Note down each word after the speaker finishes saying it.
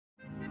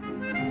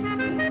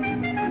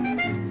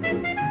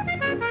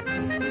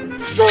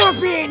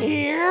Scorpion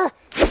here!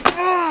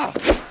 And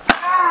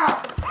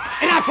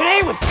now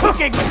today with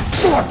Cooking with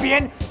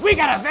Scorpion, we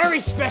got a very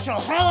special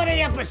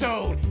holiday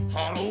episode,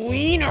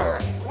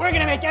 Halloweener. We're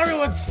gonna make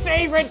everyone's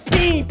favorite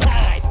pea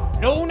pie.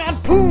 No, not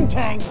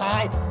poontang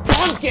pie,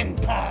 pumpkin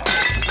pie.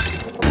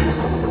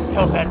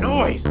 How's that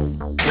noise?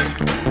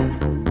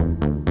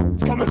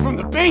 It's coming from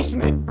the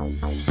basement.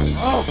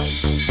 Oh.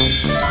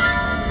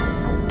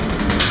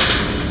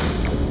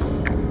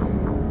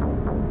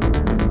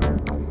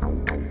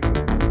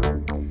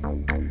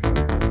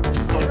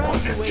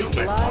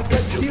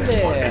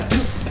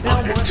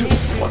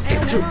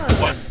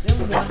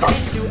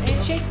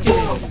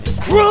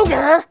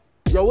 Krueger?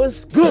 Yo,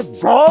 what's good,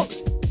 bro?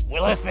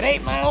 Well, if it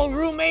ain't my old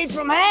roommate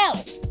from hell,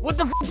 what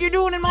the f*** you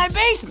doing in my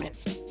basement?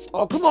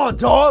 Oh, come on,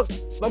 dog.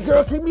 My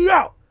girl kicked me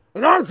out,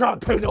 and I ain't trying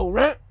to pay no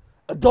rent.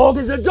 A dog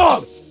is a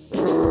dog.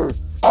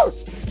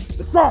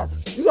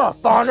 Besides, you got a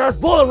fine-ass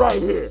boiler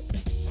right here.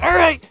 All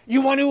right,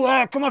 you want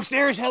to come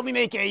upstairs, help me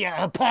make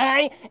a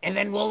pie, and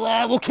then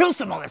we'll kill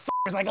some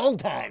motherfuckers like old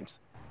times.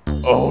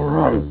 All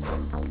right.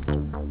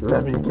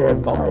 Let me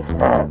get my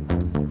hat.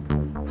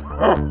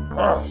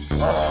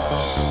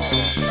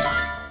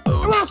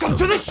 Welcome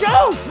to the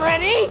show,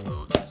 Freddy!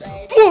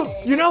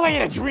 You know I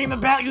had a dream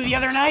about you the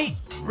other night?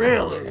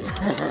 Really?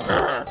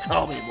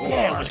 Tell me more.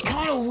 Yeah, it was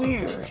kind of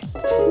weird.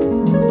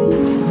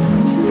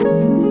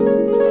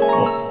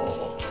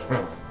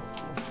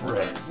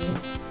 Fred.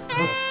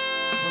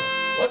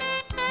 What?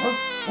 Huh?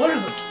 What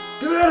is it?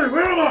 Get out of here!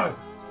 Where am I?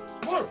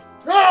 What?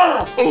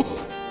 Ah!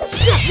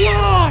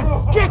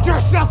 Run! Get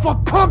yourself a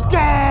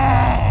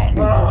pumpkin!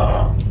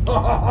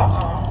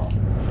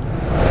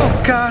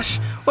 Oh gosh,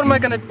 what am I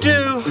gonna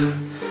do?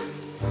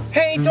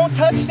 Hey, don't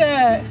touch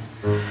that!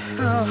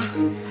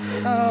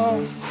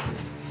 Oh.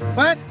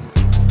 What?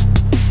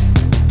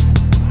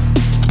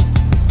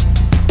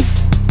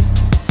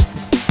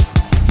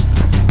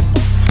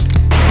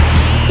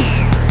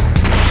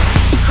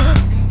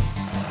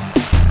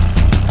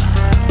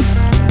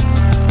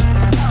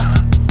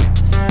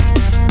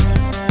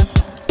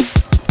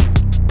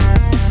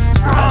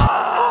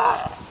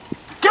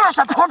 Give us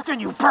a pumpkin,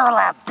 you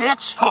burlap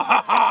bitch!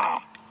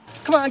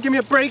 Come on, give me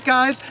a break,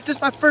 guys. This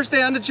is my first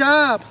day on the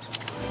job.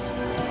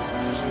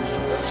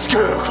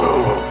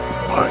 Scarecrow,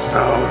 I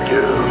found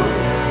you.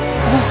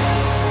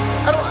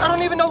 I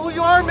don't even know who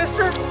you are,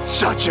 mister.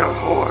 Shut your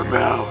whore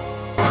mouth.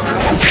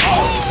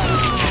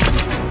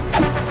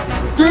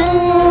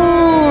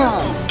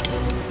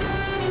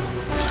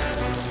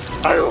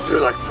 I don't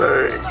feel like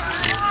playing.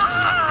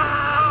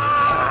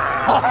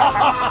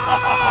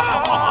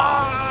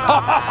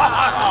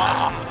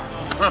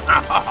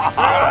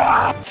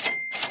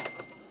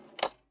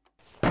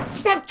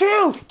 Step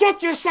 2,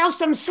 get yourself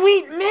some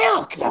sweet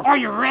milk. Are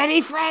you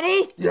ready,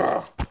 Freddy?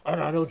 Yeah,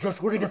 and I know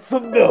just where to get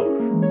some milk.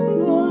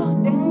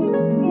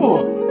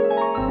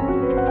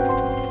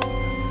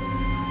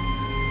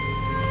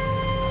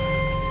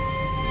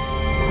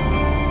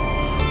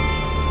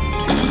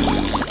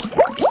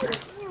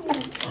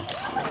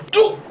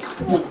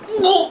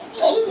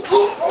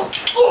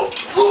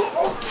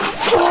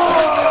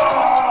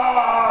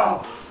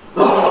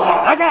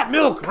 I got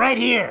milk right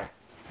here.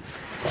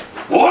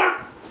 What?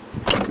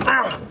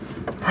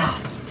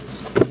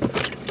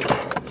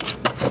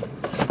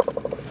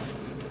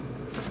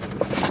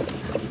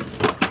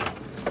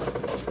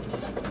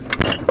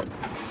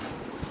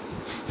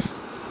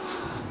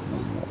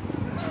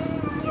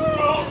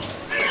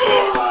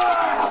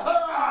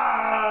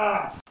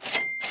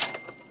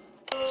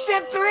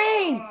 Step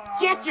 3,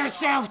 get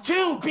yourself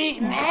 2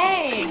 beaten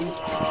eggs.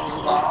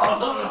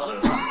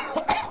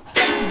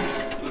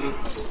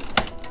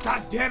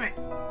 God damn it!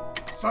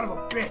 Son of a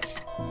bitch!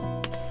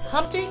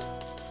 Humpty,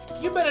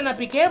 you better not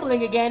be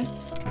gambling again.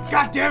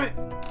 God damn it!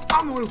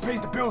 I'm the one who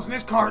pays the bills in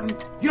this carton.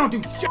 You don't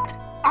do shit.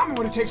 I'm the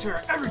one who takes care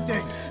of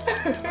everything.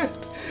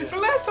 The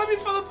last time you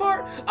fell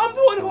apart, I'm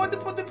the one who had to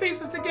put the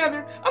pieces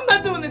together. I'm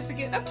not doing this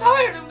again. I'm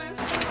tired of this.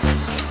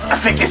 I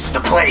think this is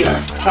the place.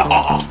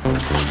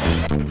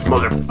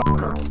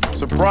 Motherfucker!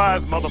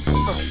 Surprise,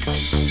 motherfucker!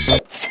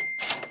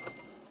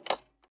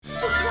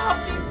 Stupid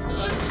Humpty.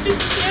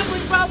 Stupid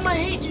gambling problem. I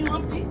hate you,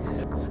 Humpty.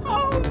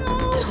 Oh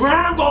no.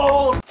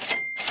 Scramble!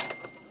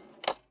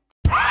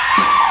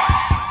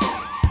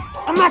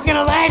 I'm not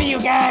gonna lie to you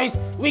guys,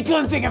 we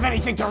couldn't think of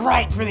anything to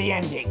write for the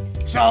ending.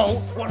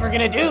 So, what we're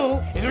gonna do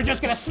is we're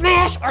just gonna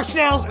smash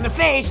ourselves in the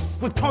face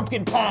with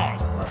pumpkin pie.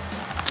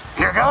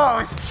 Here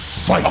goes.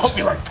 I hope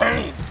you like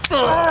pain.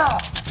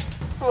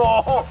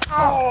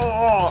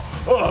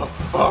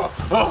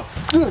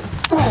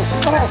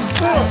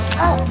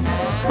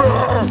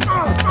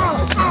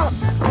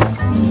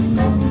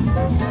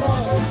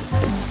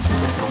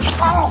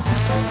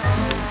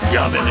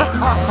 Yummy.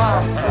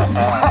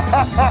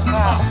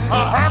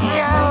 Happy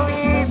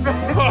Halloween,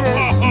 bitches.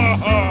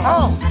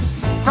 Oh,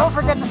 don't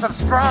forget to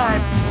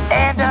subscribe.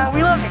 And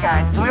we love you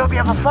guys. We hope you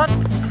have a fun...